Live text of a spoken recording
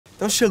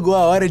Então chegou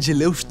a hora de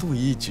ler os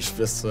tweets,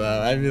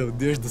 pessoal. Ai, meu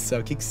Deus do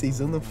céu, o que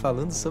vocês andam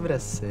falando sobre a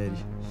série?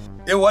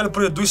 Eu olho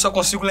pro Edu e só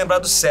consigo lembrar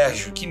do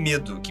Sérgio. Que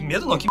medo. Que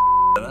medo não, que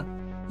né?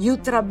 E o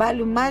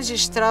trabalho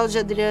magistral de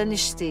Adriana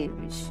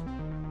Esteves.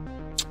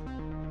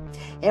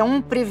 É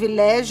um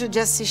privilégio de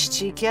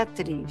assistir que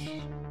atriz.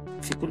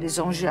 Fico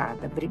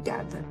lisonjeada,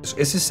 obrigada.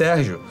 Esse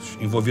Sérgio,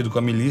 envolvido com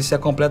a milícia, é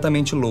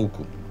completamente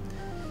louco.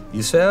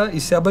 Isso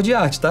é obra de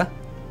arte, tá?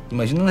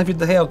 Imagina na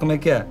vida real como é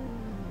que é.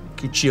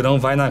 Que o tirão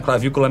vai na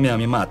clavícula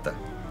mesmo e mata.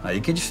 Aí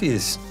que é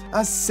difícil.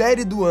 A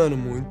série do ano,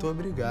 muito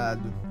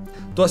obrigado.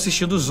 Tô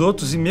assistindo os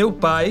outros e meu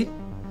pai,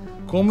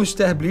 como o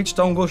Mr. Blitz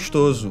tá um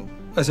gostoso.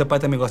 Mas seu pai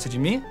também gosta de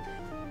mim?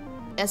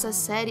 Essa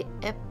série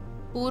é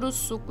puro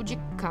suco de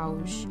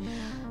caos.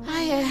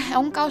 Ai, é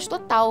um caos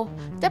total.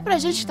 Até pra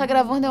gente que tá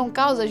gravando é um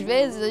caos às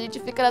vezes, a gente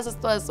fica nessa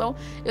situação.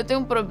 Eu tenho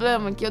um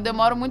problema que eu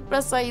demoro muito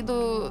pra sair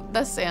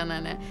da cena,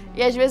 né?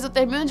 E às vezes eu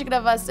termino de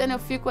gravar a cena, eu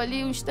fico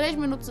ali uns 3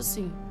 minutos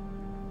assim,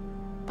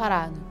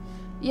 parado.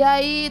 E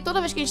aí, toda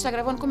vez que a gente tá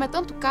gravando, como é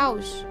tanto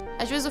caos,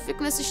 às vezes eu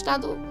fico nesse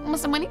estado uma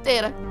semana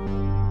inteira.